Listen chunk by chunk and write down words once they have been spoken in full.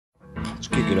Let's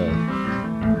kick it up.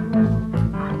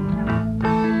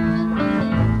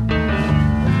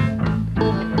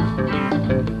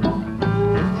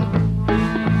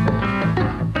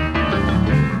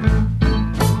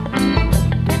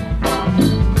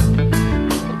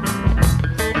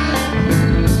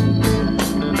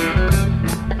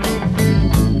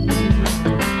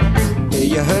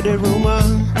 You heard that rumor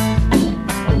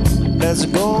that's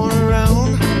going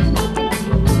around.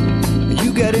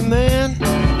 You got it, man,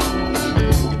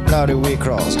 out the way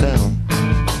across town.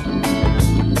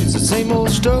 It's the same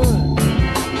old story.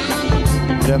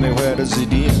 Tell me, where does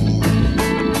it end?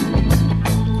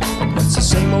 It's the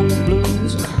same old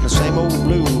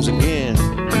blues again.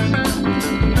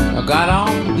 I got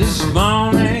on this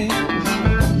morning,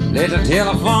 let the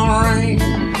telephone ring.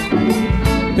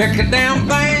 Pick the damn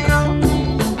thing up,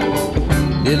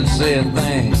 didn't say a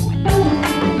thing.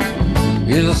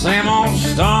 It's the same old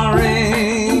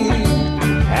story.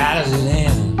 How does it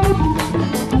end?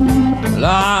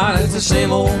 Lord, it's the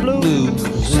same old blues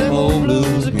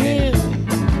again.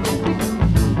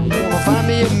 Gonna find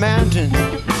me a mountain,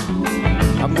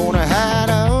 I'm gonna hide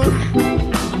out.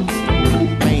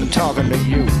 I ain't talking to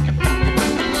you,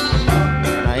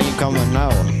 I ain't coming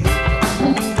out.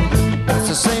 It's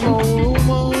the same old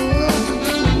rumor.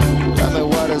 Tell me,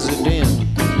 what does it end?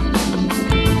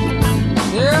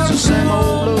 Yeah, it's the same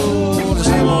old blues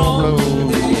again.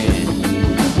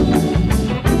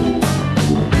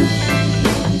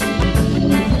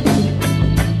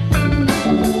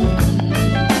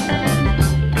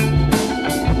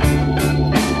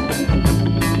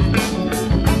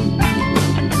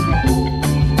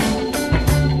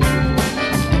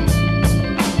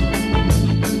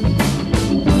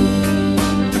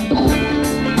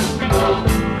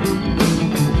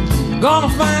 Gonna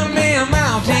find me a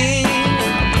mountain,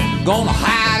 gonna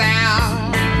hide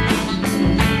out.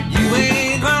 You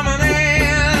ain't coming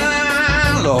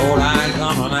in, Lord, I ain't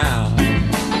coming out.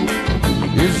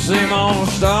 It's the same old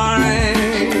story.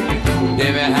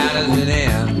 Tell me, how does it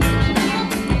end?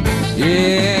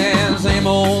 Yeah, same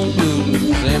old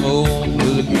blues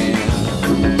again.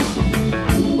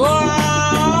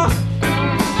 Oh,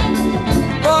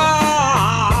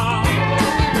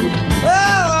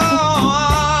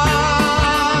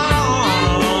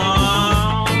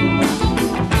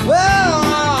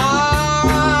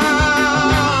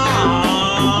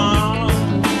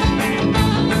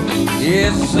 it's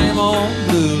the same old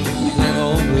blues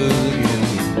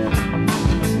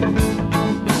again.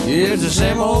 It's the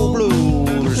same old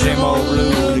blues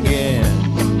again.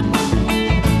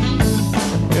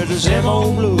 It's the same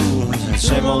old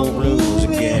blues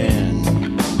again.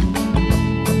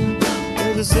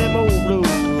 It's the same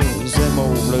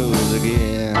old blues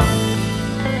again.